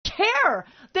more.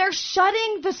 They're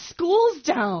shutting the schools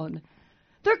down.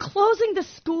 They're closing the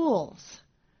schools.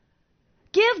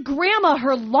 Give Grandma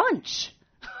her lunch.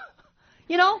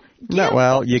 Give them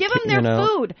their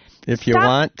food. If you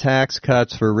want tax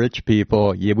cuts for rich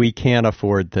people, we can't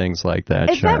afford things like that,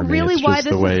 Is that really why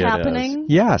this is happening?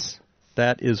 Yes,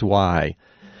 that is why.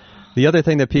 The other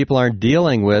thing that people aren't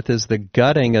dealing with is the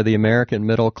gutting of the American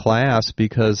middle class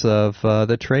because of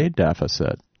the trade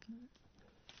deficit.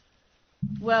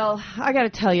 Well, I got to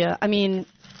tell you, I mean,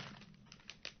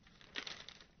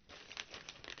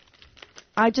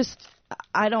 I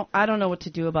don't know what to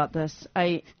do about this.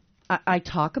 I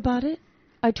talk about it.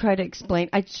 I try to explain.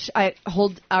 I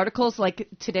hold articles like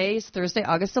today's Thursday,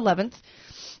 August 11th.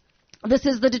 This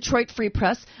is the Detroit Free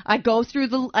Press. I go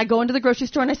into the grocery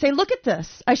store and I say, look at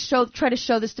this. I try to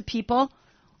show this to people.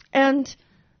 And,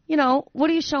 what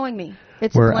are you showing me?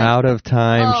 We're out of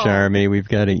time, Sharmi. We've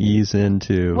got to ease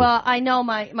into... Well, I know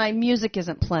my music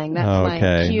isn't playing. That's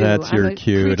my cue. That's your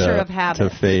cue to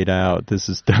fade out. This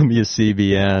is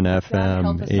WCBN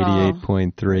FM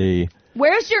 88.3.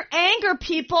 Where's your anger,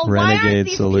 people? Renegade Why aren't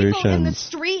these Solutions. people in the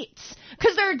streets?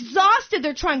 Because they're exhausted.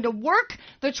 They're trying to work.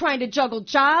 They're trying to juggle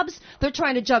jobs. They're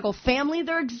trying to juggle family.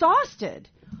 They're exhausted.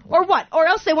 Or what? Or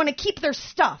else they want to keep their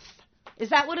stuff. Is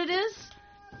that what it is?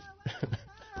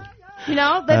 They've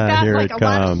got a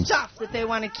lot of stuff that they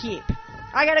want to keep.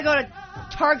 I got to go to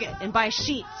Target and buy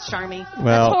sheets, Sharmi. Well,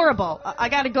 that's horrible. I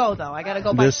got to go, though. I got to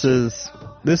go buy sheets.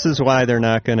 This is why they're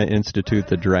not going to institute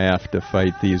the draft to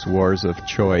fight these wars of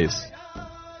choice.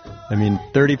 I mean,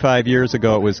 35 years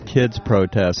ago it was kids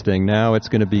protesting. Now it's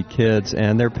going to be kids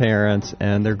and their parents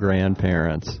and their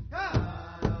grandparents.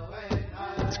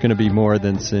 It's going to be more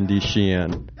than Cindy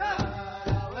Sheehan.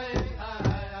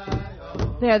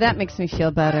 There, that makes me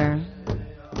feel better.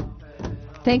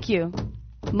 Thank you.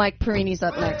 Mike Perini's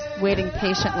up next, waiting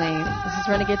patiently. This is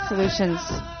Renegade Solutions.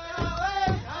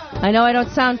 I know I don't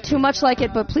sound too much like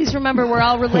it, but please remember we're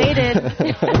all related.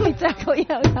 Exactly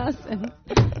how Dawson.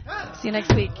 See you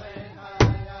next week.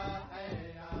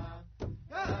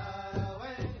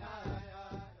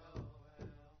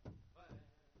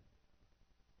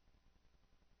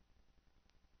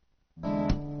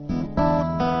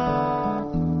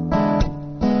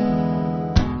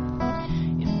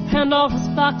 Hand off his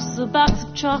box of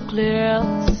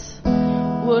chocolates.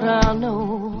 Would I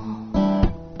know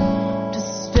to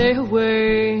stay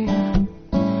away?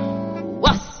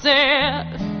 I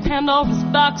said, hand off his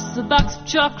box of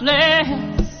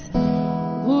chocolates.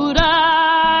 Would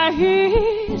I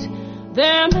eat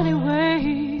them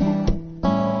anyway?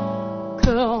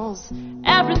 'Cause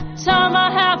every time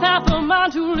I have half a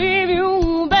mind to leave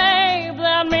you, babe,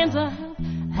 that means I have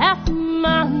half a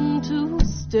mind to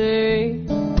stay.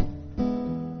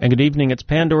 And good evening, it's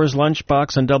Pandora's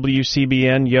Lunchbox on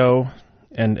WCBN,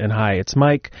 and hi, it's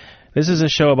Mike. This is a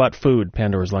show about food,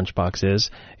 Pandora's Lunchbox is.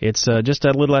 It's just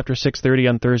a little after 6:30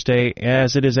 on Thursday,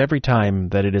 as it is every time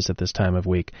that it is at this time of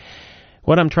week.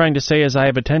 What I'm trying to say is I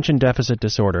have attention deficit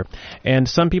disorder, and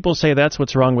some people say that's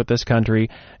what's wrong with this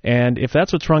country, and if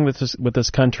that's what's wrong with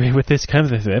this country,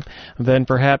 then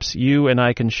perhaps you and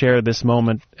I can share this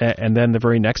moment, and then the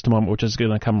very next moment, which is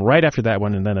going to come right after that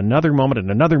one, and then another moment,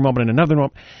 and another moment, and another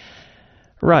moment.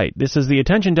 Right, this is the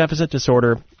attention deficit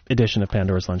disorder edition of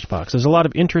Pandora's Lunchbox. There's a lot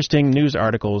of interesting news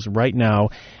articles right now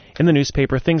in the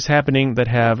newspaper, things happening that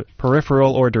have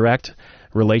peripheral or direct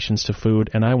relations to food,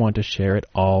 and I want to share it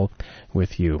all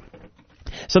with you.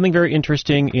 Something very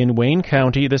interesting in Wayne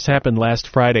County. This happened last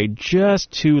Friday,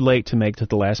 just too late to make to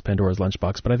the last Pandora's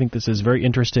Lunchbox, but I think this is very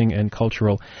interesting and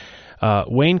cultural.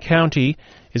 Wayne County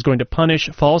is going to punish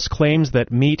false claims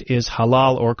that meat is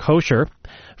halal or kosher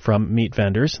from meat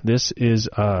vendors. This is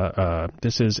a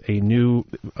new...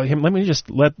 let me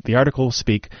just let the article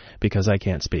speak because I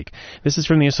can't speak. This is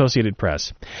from the Associated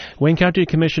Press. Wayne County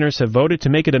commissioners have voted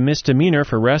to make it a misdemeanor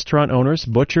for restaurant owners,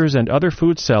 butchers, and other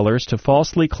food sellers to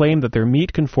falsely claim that their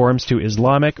meat conforms to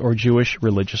Islamic or Jewish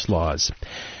religious laws.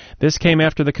 This came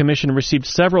after the commission received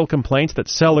several complaints that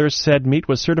sellers said meat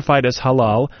was certified as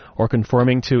halal or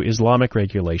conforming to Islamic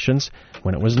regulations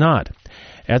when it was not.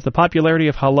 As the popularity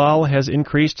of halal has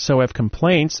increased, so have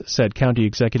complaints, said County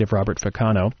Executive Robert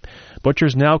Ficano.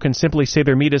 Butchers now can simply say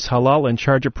their meat is halal and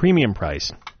charge a premium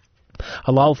price.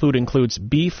 Halal food includes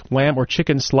beef, lamb, or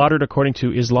chicken slaughtered according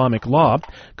to Islamic law.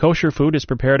 Kosher food is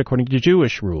prepared according to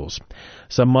Jewish rules.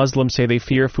 Some Muslims say they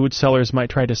fear food sellers might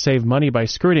try to save money by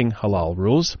skirting halal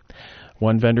rules.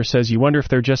 One vendor says, you wonder if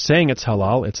they're just saying it's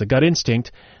halal. It's a gut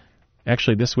instinct.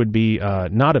 Actually, this would be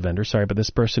not a vendor, sorry, but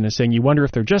this person is saying, you wonder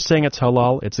if they're just saying it's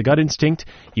halal. It's a gut instinct.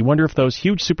 You wonder if those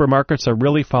huge supermarkets are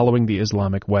really following the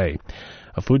Islamic way.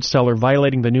 A food seller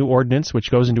violating the new ordinance,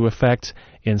 which goes into effect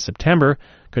in September,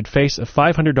 could face a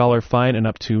 $500 fine and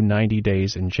up to 90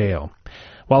 days in jail.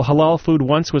 While halal food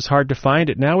once was hard to find,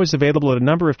 it now is available at a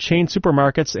number of chain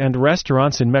supermarkets and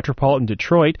restaurants in metropolitan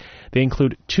Detroit. They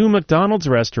include 2 McDonald's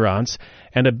restaurants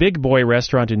and a Big Boy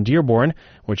restaurant in Dearborn,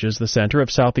 which is the center of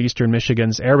southeastern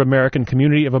Michigan's Arab American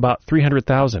community of about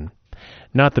 300,000.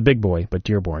 Not the Big Boy, but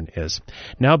Dearborn is.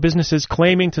 Now businesses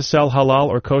claiming to sell halal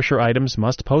or kosher items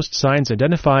must post signs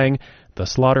identifying the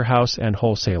slaughterhouse and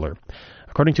wholesaler.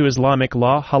 According to Islamic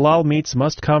law, halal meats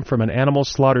must come from an animal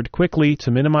slaughtered quickly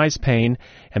to minimize pain,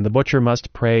 and the butcher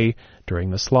must pray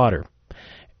during the slaughter.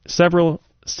 Several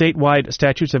statewide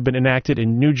statutes have been enacted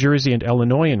in New Jersey and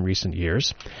Illinois in recent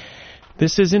years.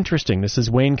 This is interesting. This is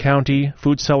Wayne County,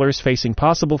 food sellers facing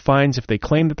possible fines if they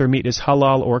claim that their meat is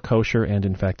halal or kosher, and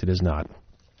in fact it is not.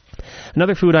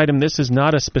 Another food item, this is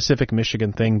not a specific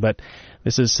Michigan thing, but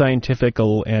this is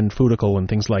scientifical and foodical and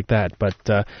things like that.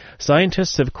 But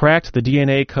scientists have cracked the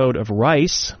DNA code of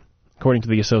rice, according to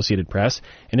the Associated Press.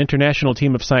 An international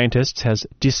team of scientists has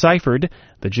deciphered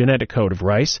the genetic code of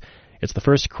rice. It's the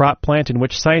first crop plant in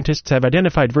which scientists have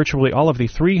identified virtually all of the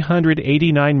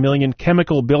 389 million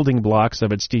chemical building blocks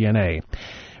of its DNA.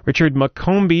 Richard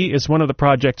McCombie is one of the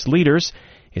project's leaders.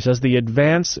 He says the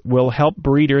advance will help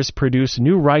breeders produce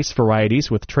new rice varieties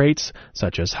with traits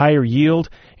such as higher yield,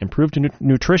 improved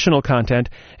nutritional content,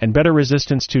 and better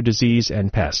resistance to disease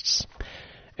and pests.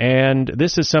 And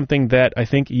this is something that I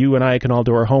think you and I can all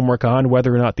do our homework on,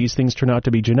 whether or not these things turn out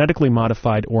to be genetically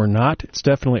modified or not. It's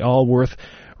definitely all worth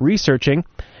researching.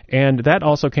 And that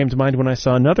also came to mind when I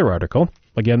saw another article.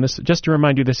 Again, this just to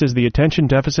remind you, this is the Attention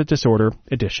Deficit Disorder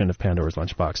edition of Pandora's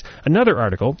Lunchbox. Another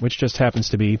article, which just happens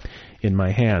to be in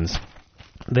my hands.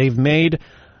 They've made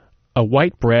a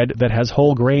white bread that has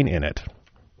whole grain in it.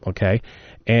 Okay?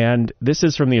 And this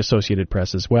is from the Associated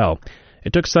Press as well.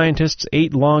 It took scientists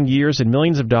 8 long years and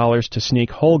millions of dollars to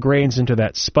sneak whole grains into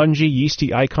that spongy,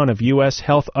 yeasty icon of U.S.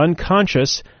 health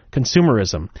unconscious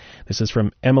consumerism. This is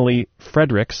from Emily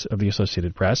Fredericks of the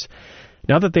Associated Press.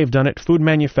 Now that they've done it, food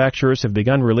manufacturers have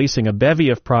begun releasing a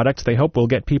bevy of products they hope will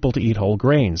get people to eat whole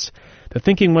grains. The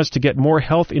thinking was to get more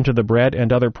health into the bread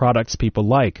and other products people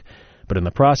like. But in the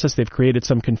process, they've created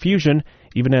some confusion,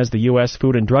 even as the U.S.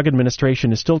 Food and Drug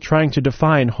Administration is still trying to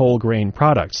define whole grain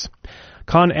products.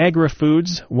 ConAgra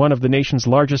Foods, one of the nation's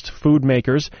largest food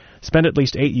makers, spent at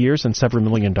least 8 years and several $1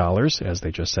 million, as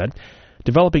they just said,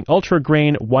 developing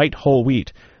ultra-grain white whole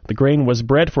wheat. The grain was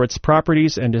bred for its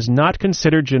properties and is not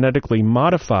considered genetically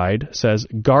modified, says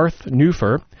Garth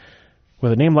Neufer.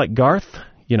 With a name like Garth,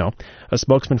 you know, a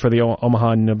spokesman for the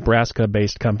Omaha,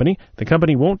 Nebraska-based company, the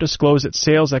company won't disclose its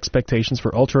sales expectations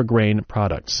for ultra-grain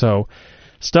products. So,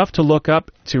 stuff to look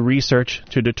up, to research,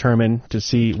 to determine, to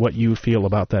see what you feel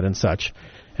about that and such.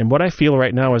 And what I feel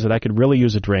right now is that I could really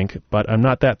use a drink, but I'm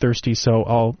not that thirsty, so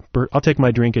I'll take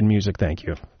my drink in music, thank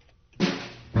you.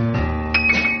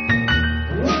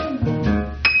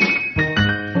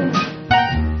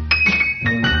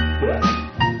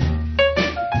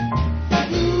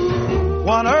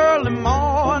 One early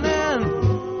morning,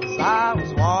 as I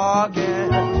was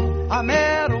walking, I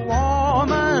met a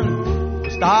woman. We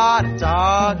started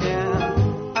talking.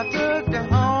 I took her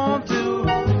home to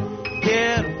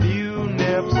get a few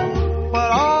nips,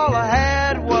 but all I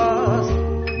had was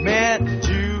mint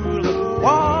julep.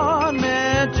 One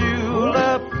mint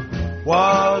julep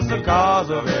was the cause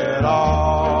of it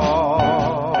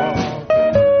all.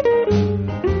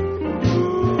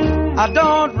 I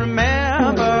don't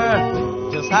remember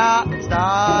how it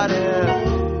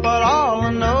started, but all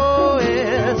I know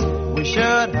is we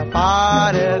should have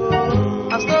parted.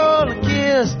 I stole a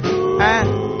kiss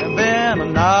and then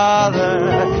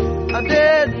another. I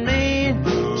didn't mean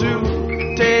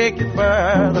to take it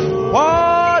further.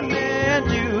 One mint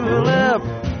julep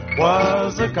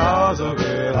was the cause of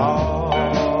it all.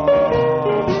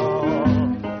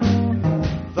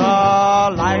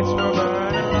 The lights were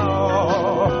burning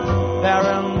low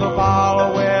there in the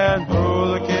parlor when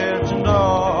through the kitchen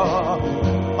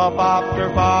door. Up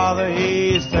after father,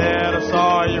 he said, I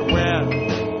saw you when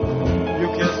you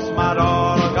kissed my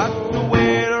daughter. Got to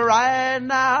wait right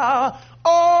now.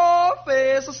 Oh,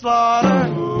 face of slaughter.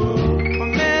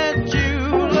 Mint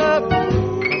julep,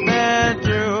 mint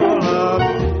julep,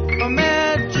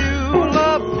 mint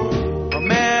julep,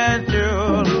 mint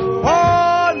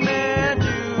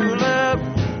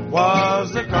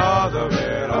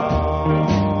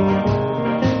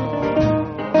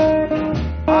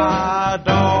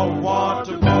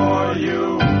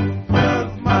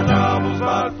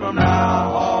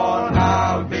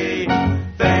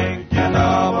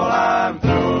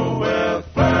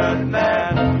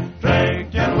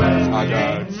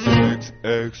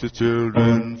keeps the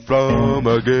children from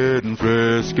getting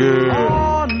frisky.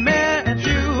 Oh, mint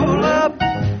julep,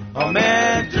 a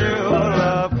mint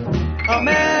julep, a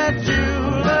mint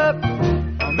julep,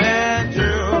 a mint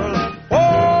julep.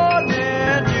 Oh,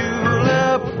 mint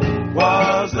julep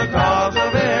was the cause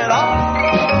of it all.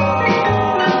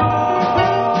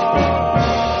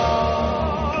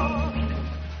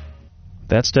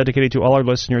 That's dedicated to all our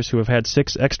listeners who have had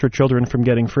 6 extra children from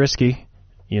getting frisky.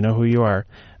 You know who you are.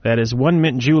 That is One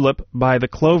Mint Julep by the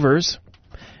Clovers.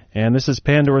 And this is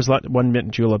Pandora's One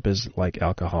Mint Julep is like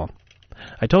alcohol.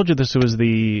 I told you this was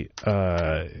the,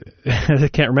 I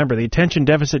can't remember, the Attention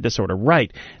Deficit Disorder.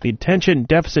 Right, the Attention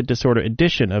Deficit Disorder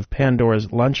edition of Pandora's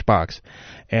Lunchbox.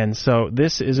 And so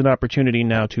this is an opportunity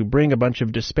now to bring a bunch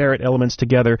of disparate elements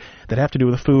together that have to do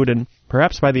with food, and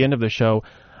perhaps by the end of the show,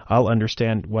 I'll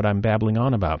understand what I'm babbling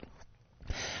on about.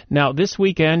 Now, this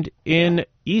weekend in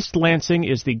East Lansing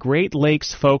is the Great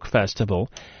Lakes Folk Festival,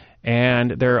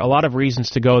 and there are a lot of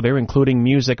reasons to go there, including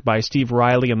music by Steve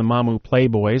Riley and the Mamu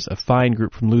Playboys, a fine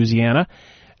group from Louisiana,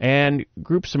 and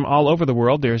groups from all over the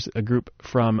world. There's a group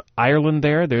from Ireland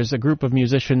there. There's a group of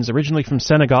musicians originally from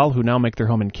Senegal who now make their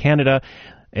home in Canada.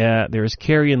 There's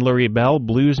Carrie and Lurie Bell,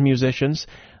 blues musicians.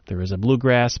 There is a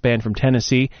bluegrass band from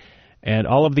Tennessee. And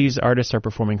all of these artists are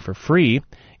performing for free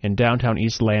in downtown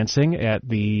East Lansing at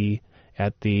the I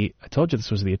told you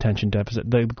this was the Attention Deficit,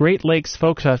 the Great Lakes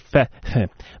Folk the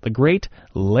Great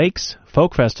Lakes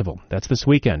Folk Festival. That's this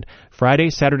weekend, Friday,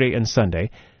 Saturday, and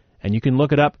Sunday. And you can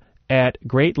look it up at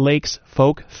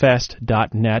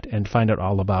greatlakesfolkfest.net and find out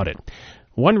all about it.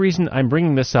 One reason I'm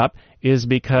bringing this up is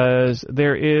because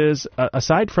there is,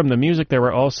 aside from the music, there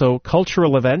are also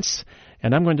cultural events,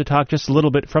 and I'm going to talk just a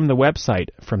little bit from the website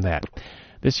from that.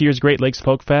 This year's Great Lakes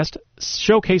Folk Fest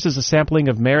showcases a sampling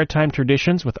of maritime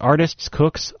traditions with artists,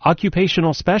 cooks,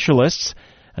 occupational specialists,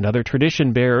 and other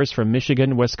tradition bearers from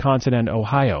Michigan, Wisconsin, and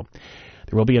Ohio.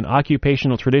 There will be an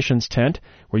occupational traditions tent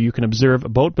where you can observe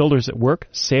boat builders at work,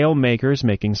 sail makers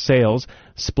making sails,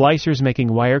 splicers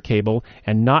making wire cable,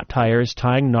 and knot tyers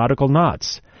tying nautical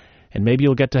knots. And maybe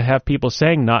you'll get to have people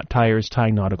saying knot tyers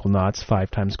tying nautical knots 5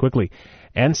 times quickly.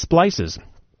 And splices.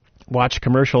 Watch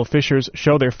commercial fishers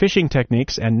show their fishing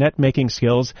techniques and net-making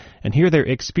skills and hear their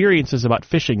experiences about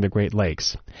fishing the Great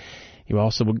Lakes. You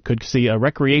also could see a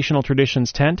recreational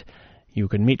traditions tent. You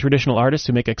can meet traditional artists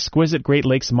who make exquisite Great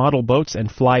Lakes model boats and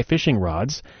fly fishing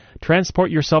rods. Transport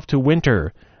yourself to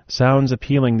winter. Sounds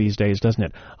appealing these days, doesn't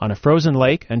it? On a frozen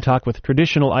lake, and talk with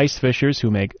traditional ice fishers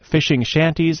who make fishing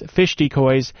shanties, fish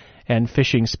decoys, and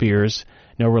fishing spears.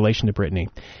 No relation to Brittany.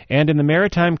 And in the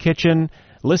Maritime Kitchen,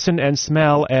 listen and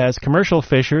smell as commercial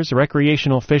fishers,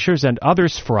 recreational fishers, and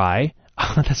others fry.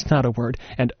 That's not a word.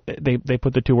 And they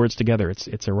put the 2 words together.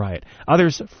 It's a riot.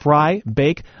 Others fry,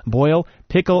 bake, boil,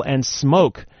 pickle, and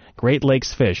smoke Great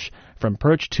Lakes fish. From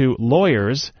perch to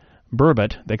lawyers,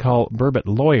 burbot, they call burbot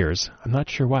lawyers. I'm not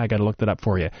sure why. I got to look that up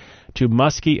for you. To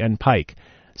muskie and pike.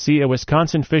 See a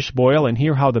Wisconsin fish boil and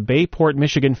hear how the Bayport,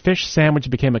 Michigan fish sandwich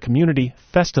became a community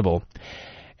festival.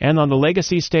 And on the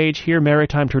Legacy stage, hear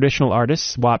maritime traditional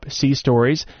artists swap sea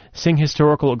stories, sing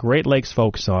historical Great Lakes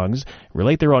folk songs,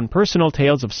 relate their own personal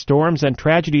tales of storms and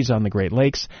tragedies on the Great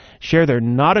Lakes, share their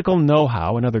nautical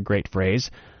know-how, another great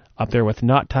phrase. Up there with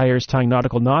knot tyers tying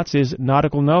nautical knots is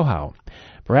nautical know-how.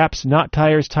 Perhaps knot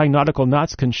tyers tying nautical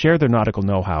knots can share their nautical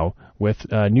know-how with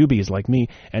newbies like me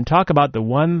and talk about the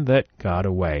one that got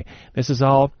away. This is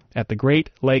all at the Great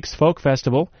Lakes Folk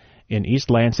Festival in East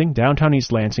Lansing, downtown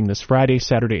East Lansing, this Friday,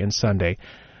 Saturday, and Sunday.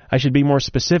 I should be more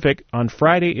specific. On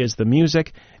Friday is the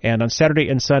music, and on Saturday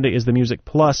and Sunday is the music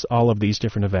plus all of these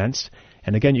different events.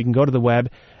 And again, you can go to the web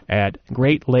at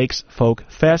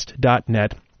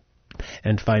greatlakesfolkfest.net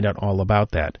and find out all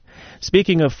about that.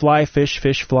 Speaking of fly fish,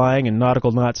 fish flying, and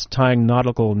nautical knots tying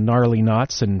nautical gnarly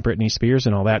knots, and Britney Spears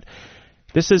and all that,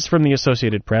 this is from the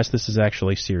Associated Press. This is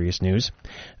actually serious news.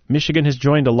 Michigan has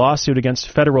joined a lawsuit against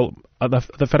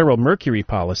the federal mercury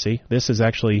policy. This is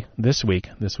actually this week.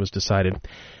 This was decided.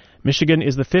 Michigan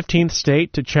is the 15th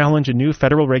state to challenge a new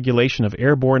federal regulation of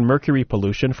airborne mercury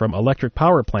pollution from electric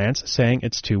power plants, saying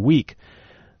it's too weak.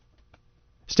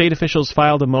 State officials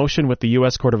filed a motion with the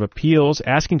U.S. Court of Appeals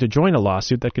asking to join a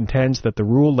lawsuit that contends that the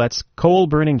rule lets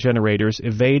coal-burning generators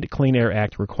evade Clean Air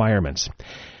Act requirements.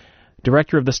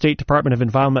 Director of the State Department of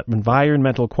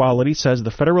Environmental Quality says the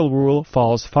federal rule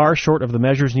falls far short of the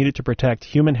measures needed to protect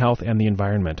human health and the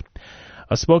environment.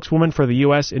 A spokeswoman for the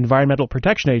U.S. Environmental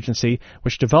Protection Agency,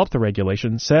 which developed the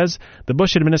regulation, says the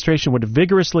Bush administration would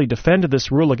vigorously defend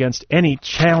this rule against any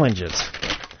challenges.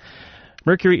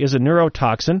 Mercury is a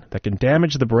neurotoxin that can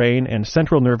damage the brain and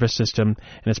central nervous system,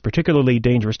 and is particularly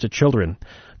dangerous to children.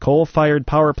 Coal-fired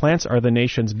power plants are the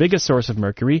nation's biggest source of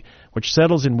mercury, which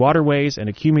settles in waterways and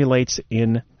accumulates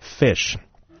in fish.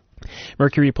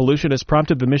 Mercury pollution has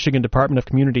prompted the Michigan Department of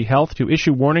Community Health to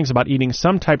issue warnings about eating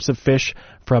some types of fish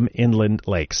from inland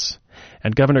lakes.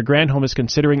 And Governor Granholm is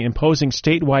considering imposing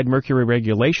statewide mercury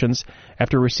regulations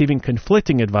after receiving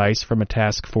conflicting advice from a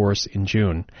task force in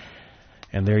June.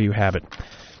 And there you have it.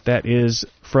 That is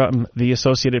from the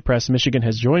Associated Press. Michigan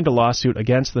has joined a lawsuit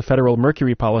against the federal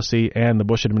mercury policy, and the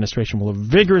Bush administration will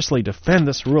vigorously defend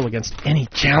this rule against any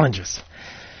challenges.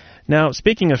 Now,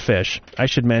 speaking of fish, I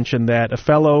should mention that a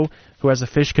fellow who has a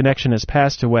fish connection has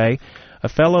passed away. A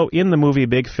fellow in the movie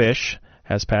Big Fish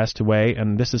has passed away,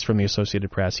 and this is from the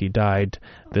Associated Press. He died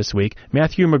this week.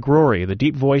 Matthew McGrory, the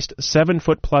deep-voiced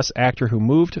 7-foot-plus actor who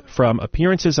moved from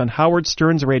appearances on Howard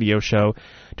Stern's radio show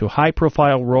to a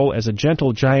high-profile role as a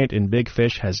gentle giant in Big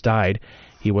Fish, has died.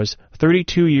 He was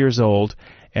 32 years old,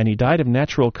 and he died of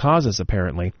natural causes,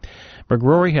 apparently.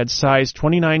 McGrory had size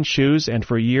 29 shoes and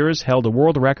for years held a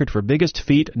world record for biggest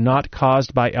feet not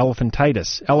caused by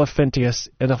elephantiasis.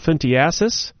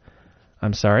 Elephantiasis?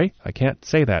 I'm sorry, I can't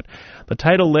say that. The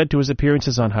title led to his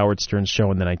appearances on Howard Stern's show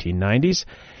in the 1990s.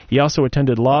 He also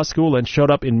attended law school and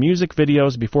showed up in music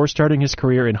videos before starting his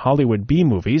career in Hollywood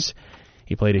B-movies.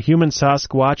 He played a human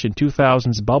Sasquatch in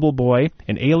 2000's Bubble Boy,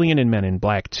 an alien in Men in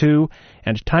Black 2,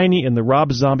 and Tiny in the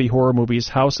Rob Zombie horror movies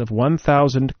House of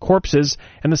 1,000 Corpses,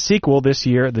 and the sequel this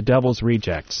year, The Devil's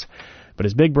Rejects. But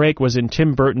his big break was in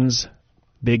Tim Burton's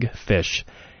Big Fish.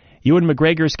 Ewan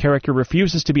McGregor's character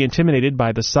refuses to be intimidated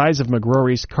by the size of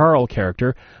McGrory's Carl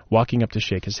character, walking up to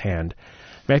shake his hand.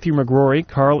 Matthew McGrory,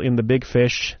 Carl in the Big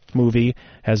Fish movie,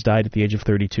 has died at the age of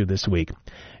 32 this week.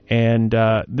 And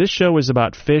this show is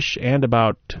about fish and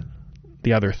about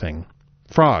the other thing,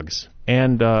 frogs,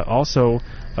 and also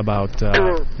about,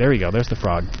 there you go, there's the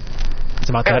frog. It's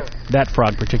about that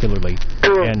frog particularly.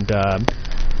 And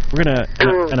we're going to,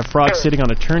 and a frog sitting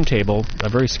on a turntable, a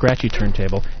very scratchy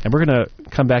turntable, and we're going to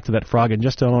come back to that frog in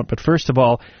just a moment. But first of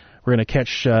all, we're going to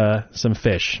catch some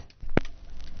fish.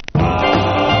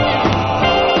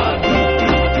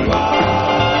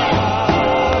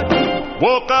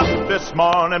 Woke up this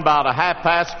morning about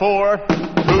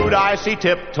 4:30. Food I see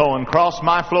tiptoeing across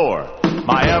my floor.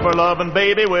 My ever-loving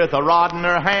baby with a rod in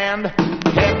her hand,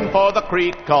 heading for the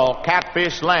creek called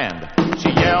Catfish Land. She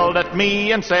yelled at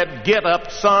me and said, "Get up,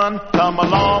 son, come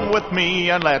along with me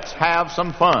and let's have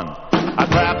some fun." I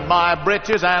grabbed my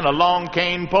britches and a long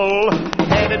cane pole,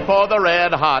 headed for the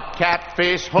red-hot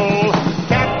catfish hole.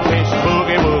 Catfish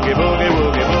boogie, woogie, boogie,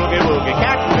 woogie, boogie, woogie.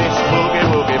 Catfish boogie,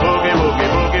 woogie, boogie, woogie,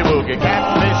 boogie, woogie.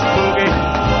 Catfish boogie,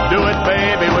 do it,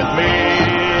 baby, with me.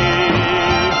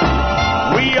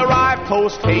 We arrived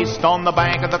post-haste on the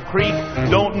bank of the creek.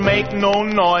 Don't make no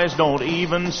noise, don't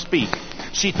even speak.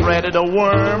 She threaded a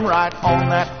worm right on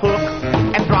that hook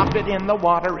and dropped it in the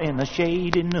water in a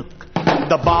shady nook.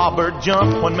 The bobber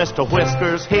jumped when Mr.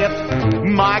 Whiskers hit.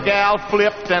 My gal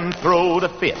flipped and throwed a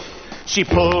fit. She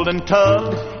pulled and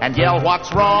tugged and yelled,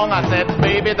 "What's wrong?" I said,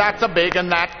 "Baby, that's a big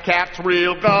and that cat's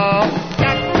real gone."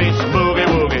 Catfish boogie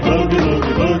woogie, boogie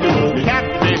woogie, boogie woogie.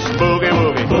 Catfish boogie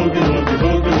woogie, boogie woogie,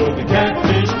 boogie woogie.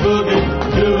 Catfish boogie,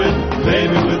 do it,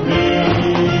 baby, with me.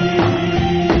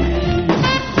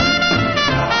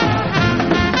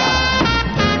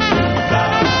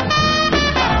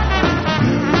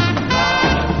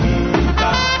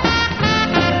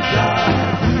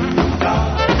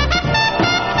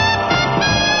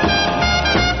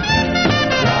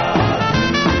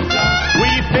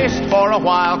 For a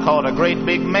while, caught a great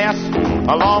big mess,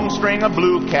 a long string of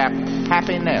blue-capped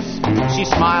happiness. She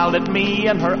smiled at me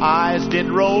and her eyes did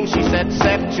roll. She said,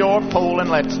 "Set your pole and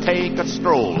let's take a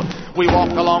stroll." We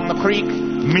walked along the creek,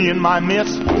 me and my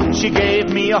miss. She gave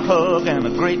me a hug and a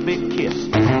great big kiss.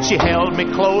 She held me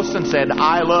close and said,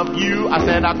 "I love you." I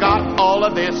said, "I got all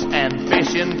of this and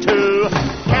fishing too."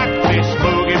 Catfish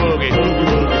boogie woogie, boogie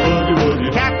woogie, boogie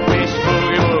woogie. Catfish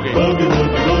boogie woogie, boogie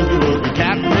woogie, boogie woogie.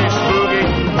 Catfish boogie,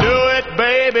 do it,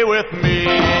 baby, with me.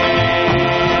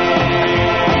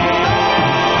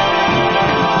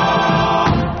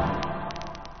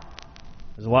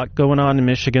 There's a lot going on in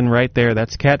Michigan right there.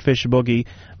 That's Catfish Boogie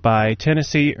by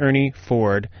Tennessee Ernie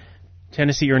Ford.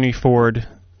 Tennessee Ernie Ford,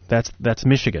 that's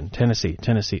Michigan. Tennessee.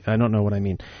 I don't know what I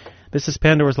mean. This is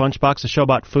Pandora's Lunchbox, a show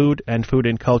about food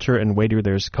and culture, and waiter,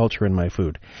 there's culture in my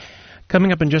food.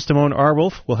 Coming up in just a moment,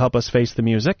 Arwolf will help us face the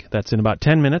music. That's in about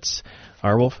 10 minutes.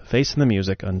 Arwolf facing the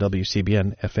music on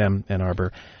WCBN FM Ann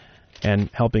Arbor, and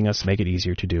helping us make it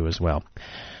easier to do as well.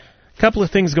 A couple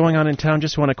of things going on in town.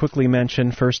 Just want to quickly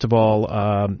mention, first of all,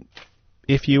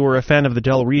 If you were a fan of the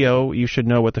Del Rio, you should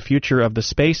know what the future of the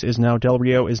space is now. Del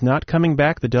Rio is not coming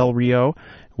back. The Del Rio,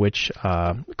 which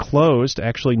closed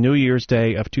actually New Year's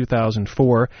Day of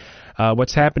 2004.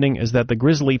 What's happening is that the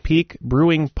Grizzly Peak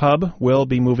Brewing Pub will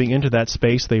be moving into that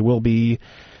space. They will be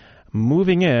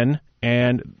moving in,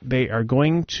 and they are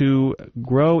going to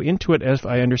grow into it, if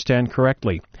I understand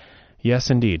correctly.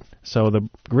 Yes, indeed. So the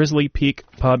Grizzly Peak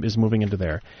Pub is moving into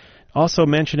there. Also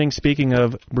mentioning, speaking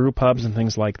of brew pubs and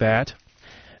things like that,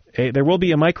 there will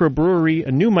be a new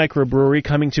microbrewery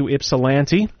coming to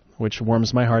Ypsilanti, which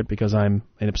warms my heart because I'm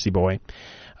an Ypsi boy.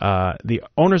 The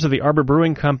owners of the Arbor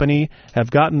Brewing Company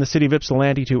have gotten the city of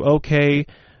Ypsilanti to okay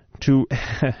the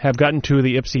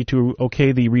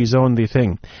rezone the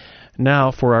thing.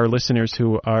 Now, for our listeners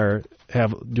who do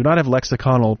not have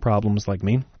lexiconal problems like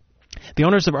me, the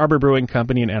owners of Arbor Brewing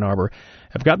Company in Ann Arbor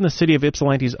have gotten the city of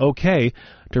Ypsilanti's okay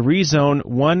to rezone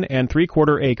 1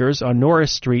 3/4 acres on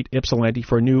Norris Street, Ypsilanti,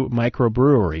 for a new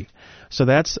microbrewery. So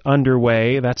that's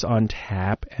underway. That's on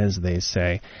tap, as they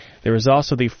say. There is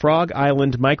also the Frog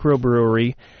Island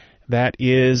Microbrewery that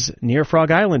is near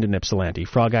Frog Island in Ypsilanti.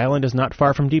 Frog Island is not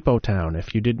far from Depot Town.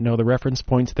 If you didn't know the reference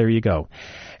points, there you go.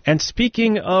 And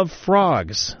speaking of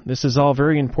frogs, this is all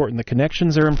very important. The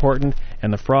connections are important,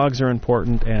 and the frogs are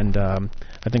important, and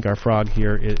I think our frog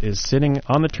here is sitting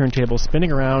on the turntable,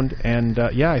 spinning around, and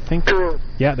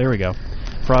there we go.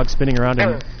 Frog spinning around,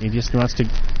 and he just wants to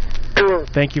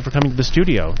thank you for coming to the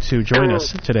studio to join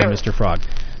us today, Mr. Frog.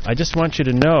 I just want you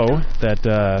to know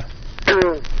that,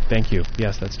 thank you.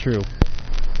 Yes, that's true.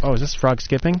 Oh, is this frog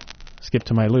skipping? Skip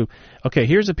to my loo. Okay,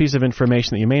 here's a piece of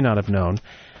information that you may not have known.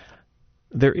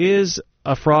 There is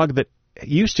a frog that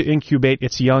used to incubate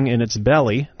its young in its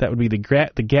belly. That would be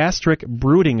the gastric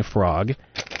brooding frog.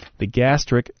 The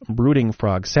gastric brooding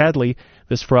frog. Sadly,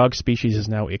 this frog species is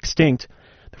now extinct.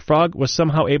 The frog was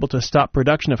somehow able to stop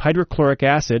production of hydrochloric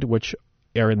acid, which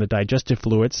are in the digestive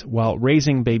fluids, while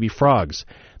raising baby frogs.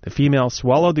 The female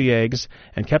swallowed the eggs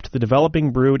and kept the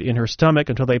developing brood in her stomach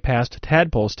until they passed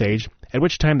tadpole stage, at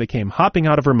which time they came hopping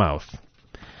out of her mouth.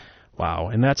 Wow,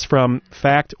 and that's from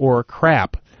Fact or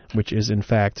Crap, which is in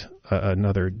fact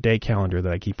another day calendar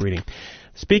that I keep reading.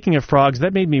 Speaking of frogs,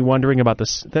 that made me wonder about the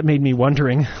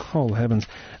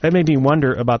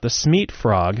Smeat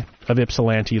frog of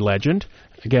Ypsilanti legend.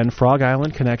 Again, Frog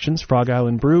Island connections, Frog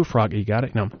Island brew, frog. You got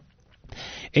it? No.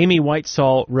 Amy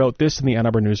Whitesall wrote this in the Ann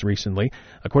Arbor News recently.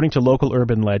 According to local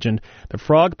urban legend, the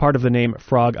frog part of the name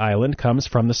Frog Island comes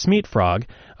from the Smeat frog,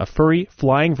 a furry,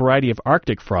 flying variety of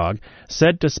Arctic frog,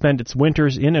 said to spend its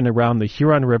winters in and around the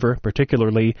Huron River,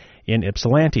 particularly in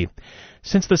Ypsilanti.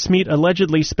 Since the Smeat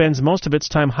allegedly spends most of its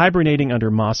time hibernating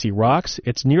under mossy rocks,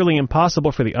 it's nearly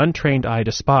impossible for the untrained eye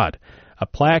to spot. A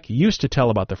plaque used to tell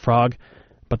about the frog,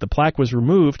 but the plaque was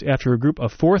removed after a group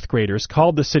of 4th graders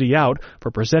called the city out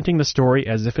for presenting the story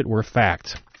as if it were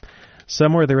fact.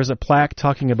 Somewhere there is a plaque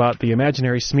talking about the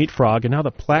imaginary Smeat frog, and now the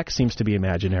plaque seems to be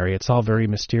imaginary. It's all very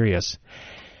mysterious.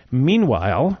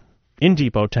 Meanwhile, in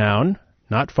Depot Town,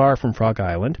 not far from Frog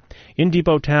Island, in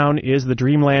Depot Town is the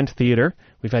Dreamland Theater.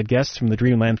 We've had guests from the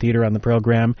Dreamland Theater on the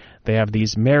program. They have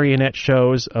these marionette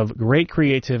shows of great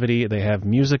creativity. They have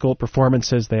musical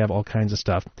performances. They have all kinds of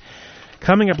stuff.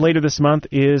 Coming up later this month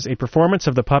is a performance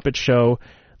of the puppet show,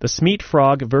 The Smeat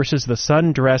Frog versus the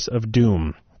Sundress of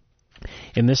Doom.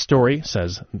 In this story,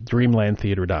 says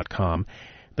DreamlandTheater.com,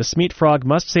 the Smeat Frog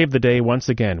must save the day once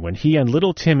again when he and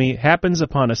little Timmy happens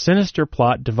upon a sinister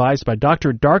plot devised by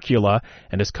Dr. Darkula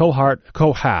and his cohort,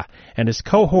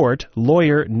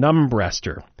 lawyer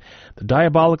Numbreaster. The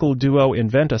diabolical duo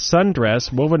invent a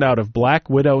sundress woven out of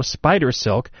black widow spider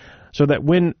silk so that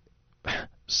when...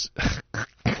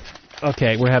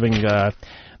 Okay, we're having,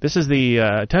 this is the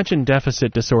Attention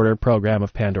Deficit Disorder program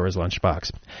of Pandora's Lunchbox.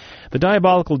 The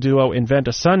diabolical duo invent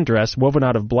a sundress woven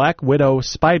out of black widow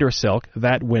spider silk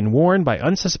that, when worn by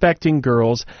unsuspecting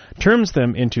girls, turns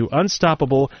them into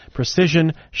unstoppable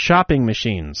precision shopping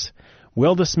machines.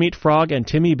 Will the Smeat Frog and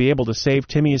Timmy be able to save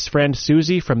Timmy's friend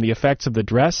Susie from the effects of the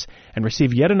dress and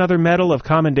receive yet another medal of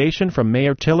commendation from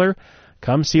Mayor Tiller?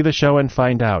 Come see the show and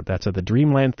find out. That's at the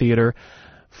Dreamland Theater,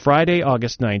 Friday,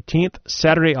 August 19th,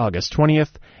 Saturday, August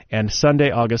 20th, and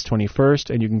Sunday, August 21st,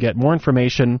 and you can get more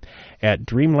information at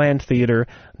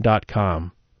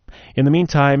dreamlandtheater.com. In the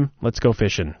meantime, let's go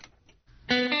fishing.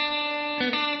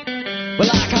 Well,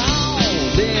 I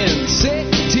called in sick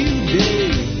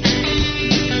today.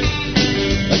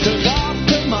 I took off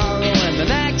tomorrow and the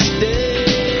next day.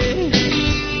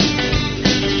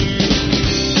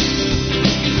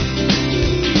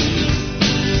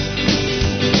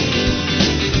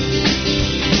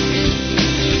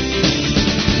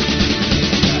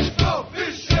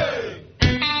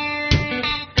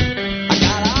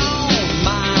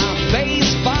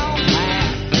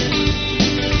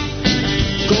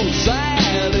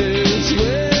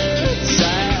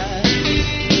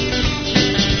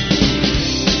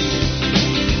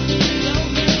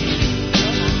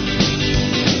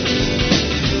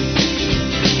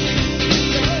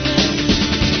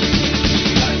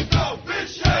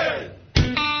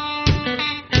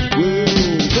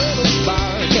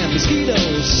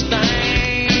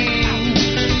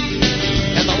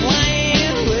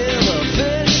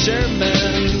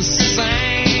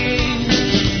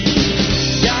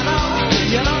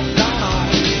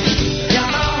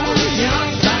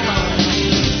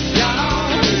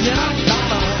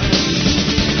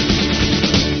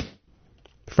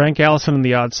 Frank Allison and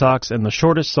the Odd Sox, and the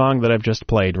shortest song that I've just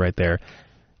played right there.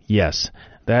 Yes,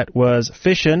 that was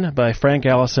Fishin' by Frank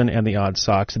Allison and the Odd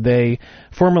Sox. They,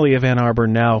 formerly of Ann Arbor,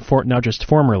 now just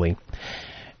formerly.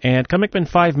 And coming up in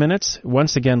 5 minutes,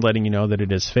 once again letting you know that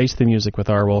it is Face the Music with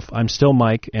R. Wolf. I'm still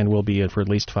Mike, and we'll be in for at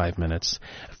least 5 minutes.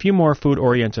 A few more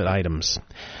food-oriented items.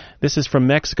 This is from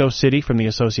Mexico City from the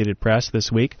Associated Press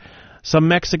this week. Some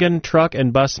Mexican truck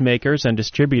and bus makers and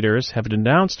distributors have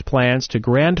denounced plans to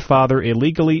grandfather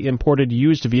illegally imported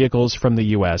used vehicles from the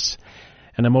U.S.,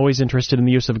 and I'm always interested in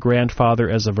the use of grandfather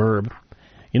as a verb.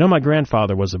 You know, my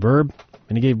grandfather was a verb,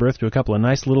 and he gave birth to a couple of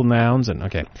nice little nouns, and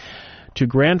okay. To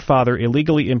grandfather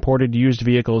illegally imported used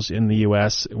vehicles in the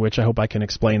U.S., which I hope I can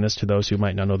explain this to those who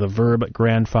might not know the verb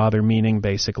grandfather, meaning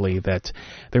basically that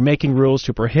they're making rules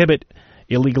to prohibit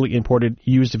illegally imported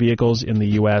used vehicles in the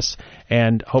U.S.,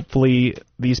 and hopefully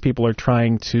these people are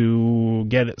trying to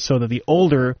get it so that the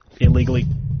older illegally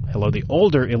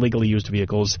used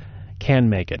vehicles can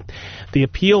make it. The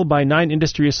appeal by 9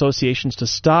 industry associations to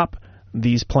stop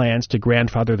these plans to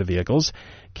grandfather the vehicles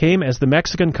came as the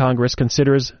Mexican Congress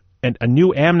considers a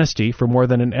new amnesty for more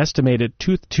than an estimated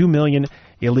 2 million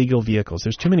illegal vehicles.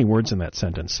 There's too many words in that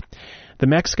sentence. The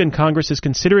Mexican Congress is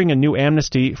considering a new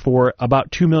amnesty for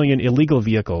about 2 million illegal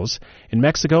vehicles. In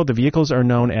Mexico, the vehicles are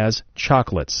known as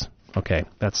chocolates. Okay,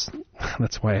 that's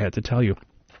why I had to tell you.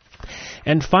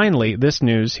 And finally, this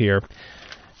news here,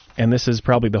 and this is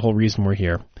probably the whole reason we're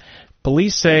here.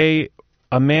 Police say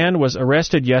a man was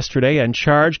arrested yesterday and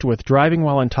charged with driving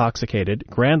while intoxicated,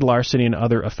 grand larceny, and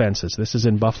other offenses. This is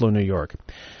in Buffalo, New York.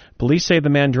 Police say the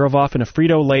man drove off in a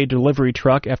Frito-Lay delivery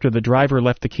truck after the driver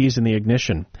left the keys in the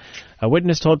ignition. A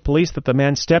witness told police that the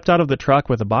man stepped out of the truck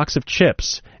with a box of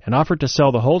chips and offered to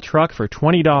sell the whole truck for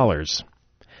 $20.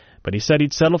 But he said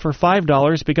he'd settle for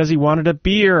 $5 because he wanted a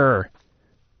beer.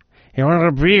 He wanted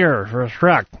a beer for a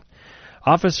truck.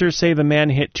 Officers say the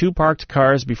man hit 2 parked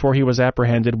cars before he was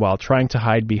apprehended while trying to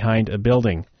hide behind a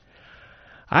building.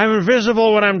 I'm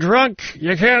invisible when I'm drunk.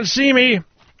 You can't see me.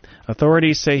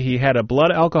 Authorities say he had a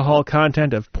blood alcohol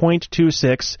content of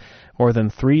 0.26, more than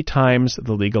 3 times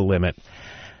the legal limit.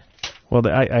 Well,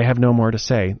 I have no more to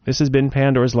say. This has been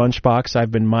Pandora's Lunchbox.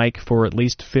 I've been Mike for at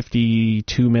least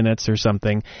 52 minutes or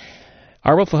something.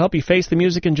 Our Wolf will help you face the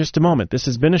music in just a moment. This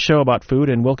has been a show about food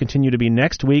and will continue to be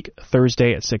next week,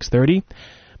 Thursday at 6:30.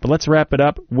 But let's wrap it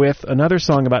up with another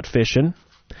song about fishing.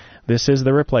 This is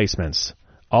The Replacements.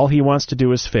 All he wants to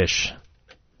do is fish.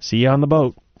 See you on the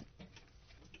boat.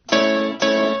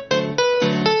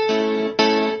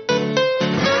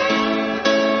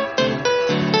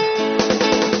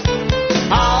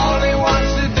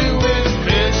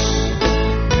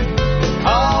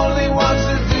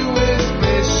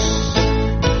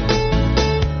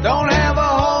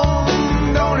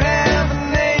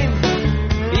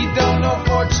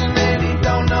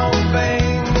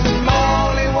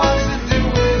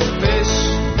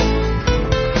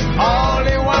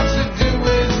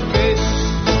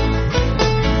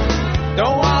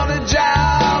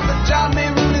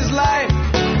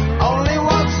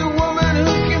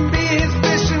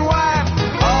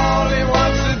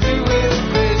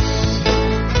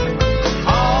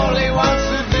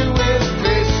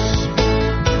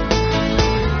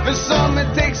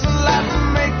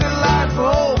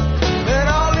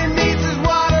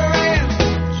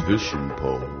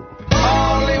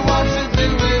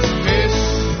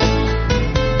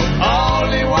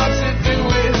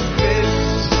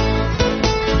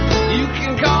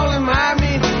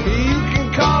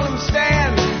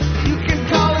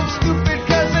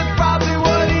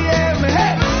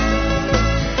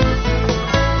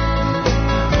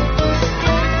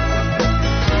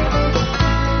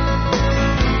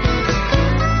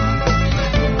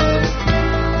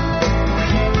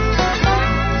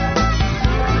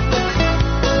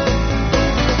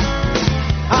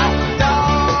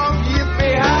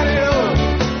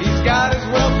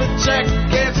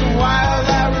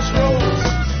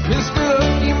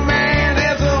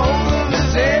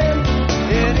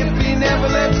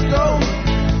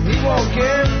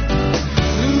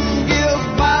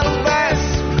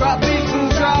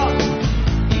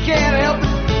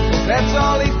 That's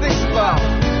all he